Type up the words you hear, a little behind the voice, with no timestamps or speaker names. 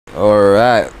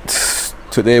Alright,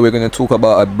 today we're going to talk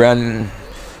about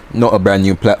not a brand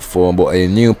new platform, but a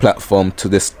new platform to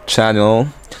this channel.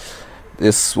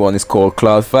 This one is called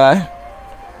CloudFi.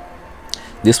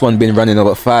 This one been running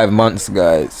over 5 months,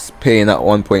 guys, paying at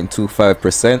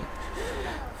 1.25%.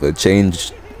 We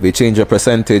change a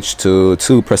percentage to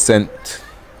 2%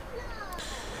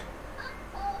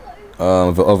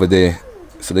 the other day.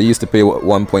 So they used to pay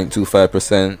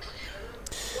 1.25%.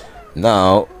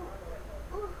 Now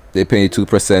they pay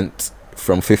 2%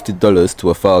 from $50 to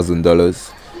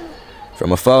 $1,000.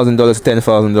 From $1,000 to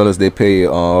 $10,000 they pay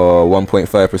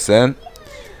 1.5%.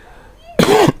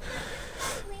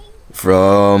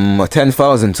 From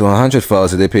 10,000 to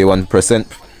 100,000 they pay 1%.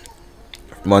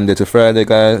 Monday to Friday,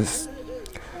 guys.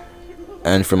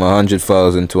 And from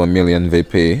 100,000 to 1,000,000 they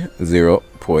pay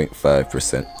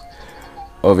 0.5%.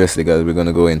 Obviously, guys, we're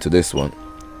gonna go into this one.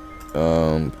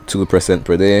 2%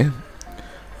 per day.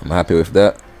 I'm happy with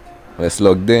that. Let's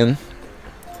log in.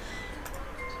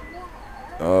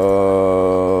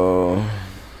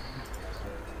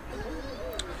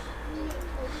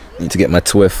 Need to get my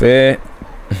 2FA.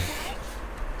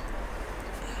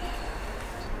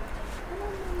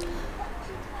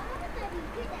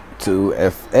 Two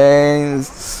FA,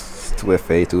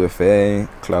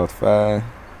 CloudFi.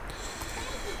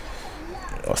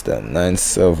 What's that?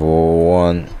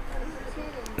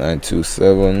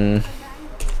 971-927.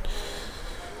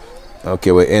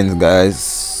 Okay, we're in,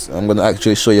 guys. I'm gonna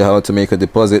actually show you how to make a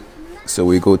deposit. So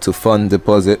we go to fund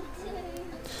deposit,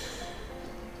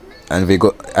 and we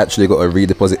actually got a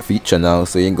redeposit feature now.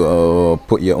 So you ain't gotta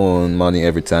put your own money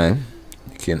every time.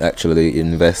 You can actually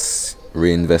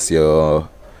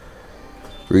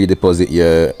redeposit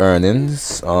your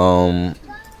earnings. How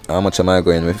much am I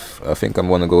going with? I think I'm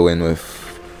gonna go in with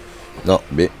not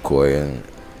Bitcoin.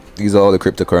 These are all the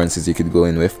cryptocurrencies you could go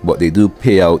in with, but they do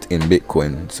pay out in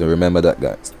Bitcoin, so remember that,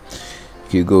 guys.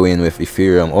 You go in with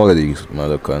Ethereum, all of these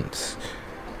mother cunts.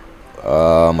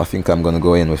 I think I'm gonna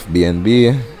go in with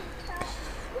BNB.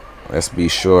 Let's be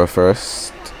sure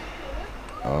first.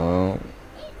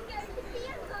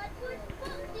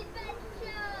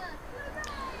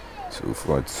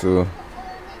 242.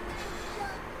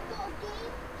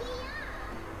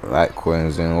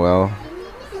 Litecoin's in well.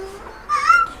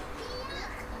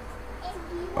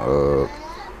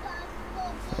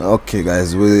 Okay,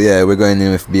 guys, we're going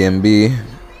in with BNB,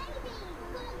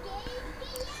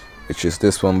 which is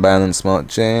this one, Binance Smart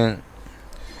Chain.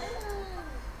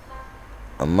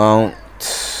 Amount,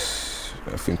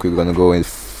 I think we're gonna go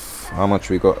with how much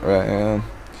we got right here.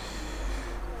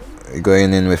 We're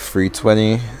going in with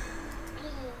 320.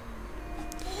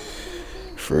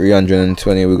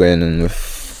 320. We're going in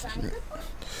with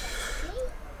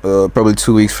probably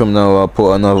 2 weeks from now. I'll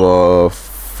put another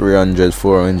 300,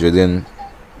 400 in.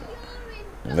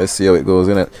 Let's see how it goes,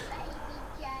 innit?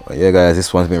 But yeah, guys,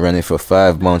 this one's been running for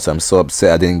 5 months. I'm so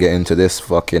upset I didn't get into this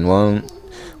fucking one.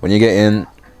 When you get in,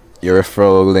 your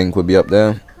referral link will be up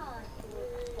there.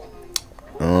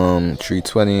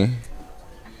 320.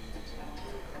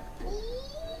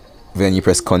 Then you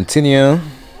press continue.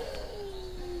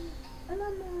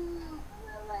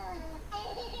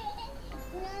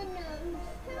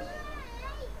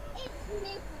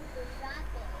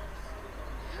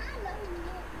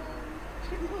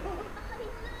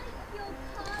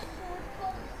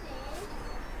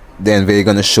 Then they're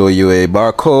gonna show you a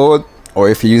barcode, or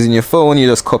if you're using your phone, you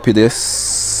just copy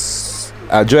this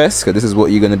address, because this is what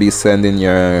you're gonna be sending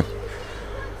your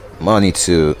money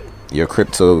to, your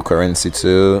cryptocurrency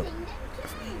to.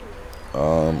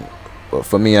 But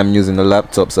for me, I'm using the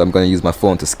laptop, so I'm gonna use my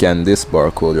phone to scan this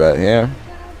barcode right here.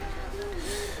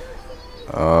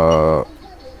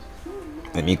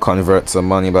 Let me convert some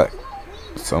money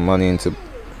into.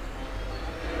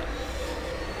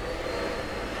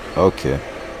 Okay.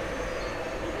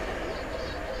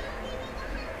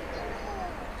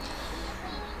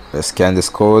 Let's scan this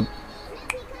code.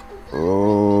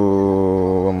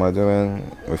 Oh, what am I doing?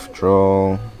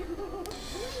 Withdraw.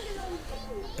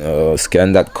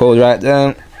 Scan that code right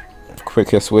there.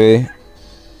 Quickest way.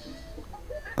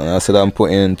 And I said I'm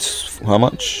putting how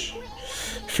much?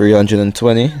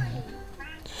 320,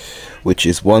 which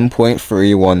is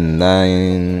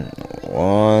 1.319.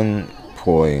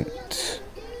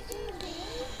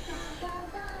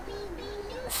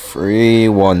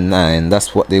 1.319.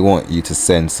 That's what they want you to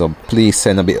send, so please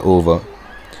send a bit over.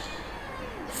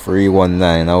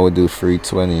 319. I would do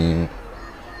 320.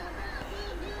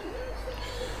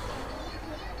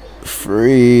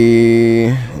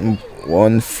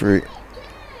 313.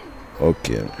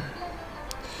 Okay,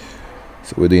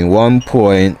 so we're doing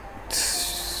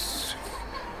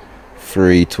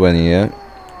 1.320, yeah.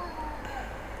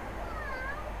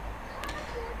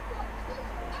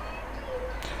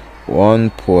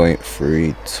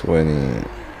 1.320.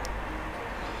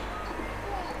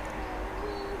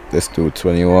 Let's do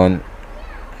 21,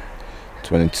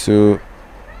 22,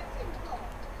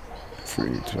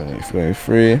 320,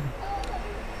 23.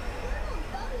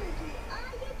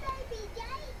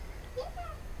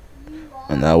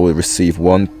 And I will receive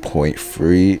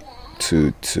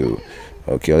 1.322.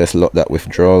 Okay, let's lock that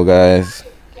withdrawal, guys.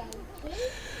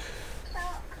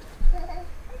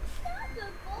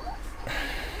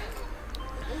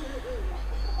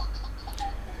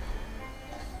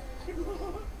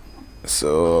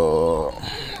 So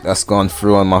that's gone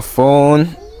through on my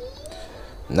phone.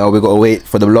 Now we gotta wait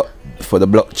for the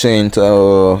blockchain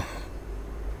to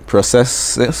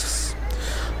process this.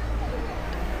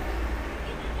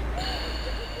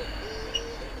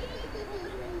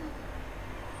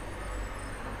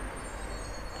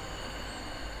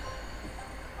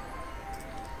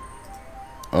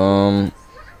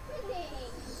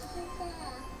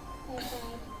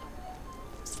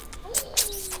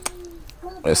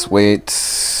 Let's wait.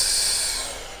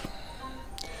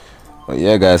 But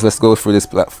yeah, guys, let's go through this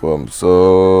platform.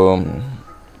 So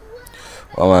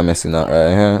what am I missing out right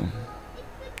here?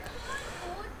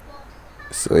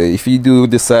 So if you do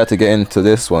decide to get into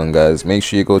this one, guys, make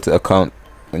sure you go to account.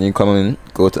 When you come in,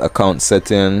 go to account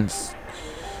settings,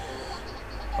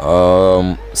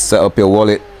 set up your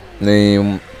wallet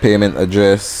name, payment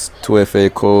address,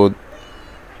 2FA code,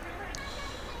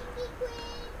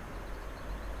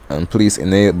 and please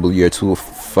enable your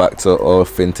two-factor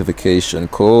authentication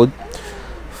code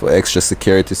for extra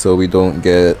security so we don't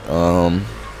get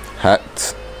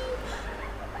hacked.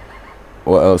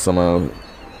 What else am I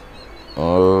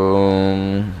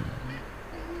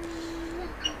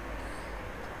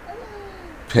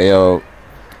payout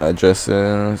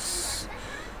addresses?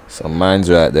 So mine's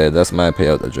right there. That's my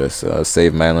payout address. I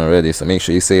saved mine already, so make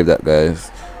sure you save that,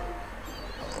 guys.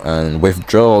 And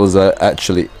withdrawals are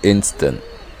actually instant,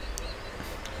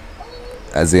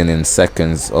 as in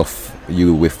seconds of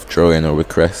you withdrawing a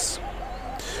request,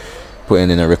 putting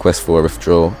in a request for a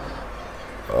withdrawal.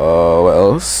 What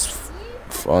else?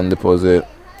 Fund deposit.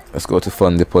 Let's go to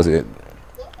fund deposit.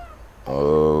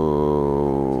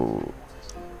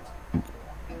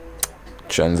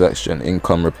 Transaction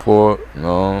income report.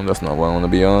 No, that's not what I want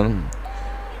to be on.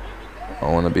 I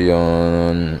want to be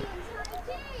on.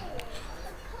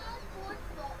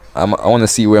 I want to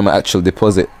see where my actual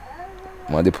deposit.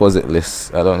 My deposit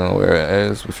list. I don't know where it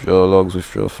is. Withdraw logs,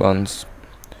 withdraw funds,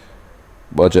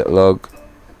 budget log.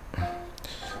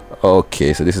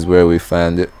 Okay, so this is where we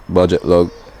find it. Budget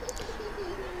log.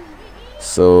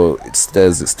 So it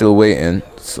says it's still waiting,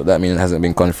 so that means it hasn't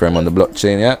been confirmed on the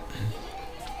blockchain yet.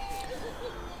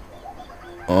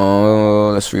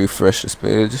 Let's refresh this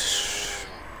page.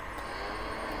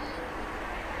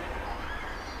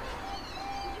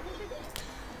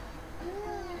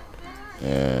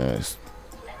 Yes.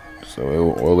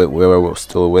 So we're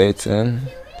still waiting.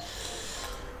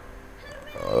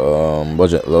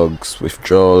 Budget logs,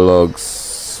 withdrawal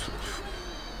logs.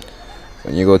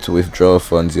 When you go to withdraw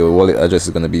funds, your wallet address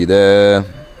is gonna be there.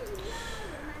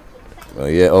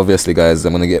 Yeah, obviously, guys,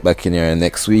 I'm gonna get back in here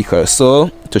next week or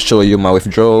so to show you my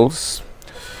withdrawals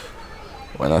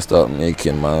when I start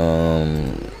making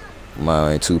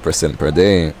my 2% per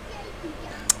day.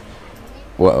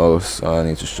 What else I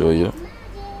need to show you?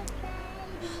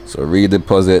 So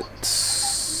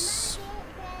redeposits.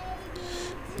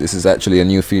 This is actually a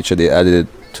new feature they added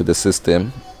to the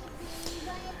system.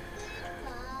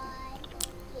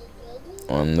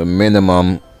 On the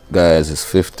minimum, guys, is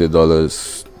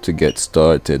 $50 to get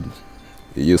started.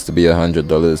 It used to be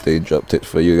 $100. They dropped it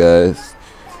for you guys.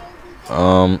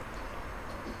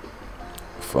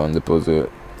 Fund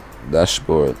deposit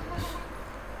dashboard.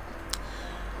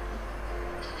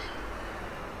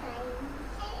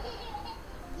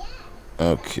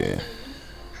 Okay.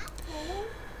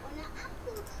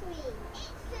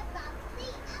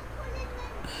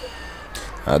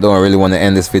 I don't really want to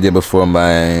end this video before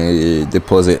my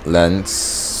deposit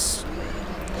lands.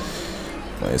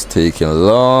 It's taking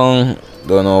long.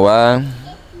 Don't know why.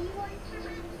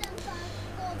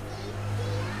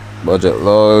 Budget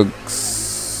logs.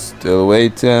 Still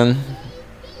waiting.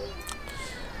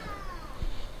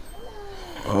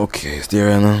 Okay, it's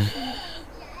there now.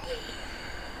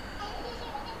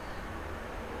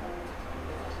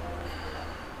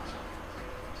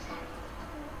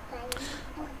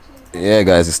 Yeah,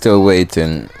 guys, it's still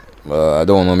waiting. I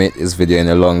don't want to make this video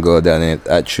any longer than it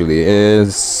actually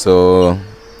is, so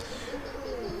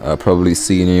I'll probably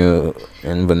see you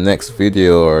in the next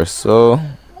video or so,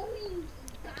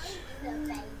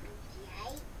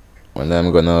 when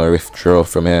I'm gonna withdraw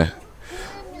from here.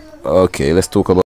 Okay, let's talk about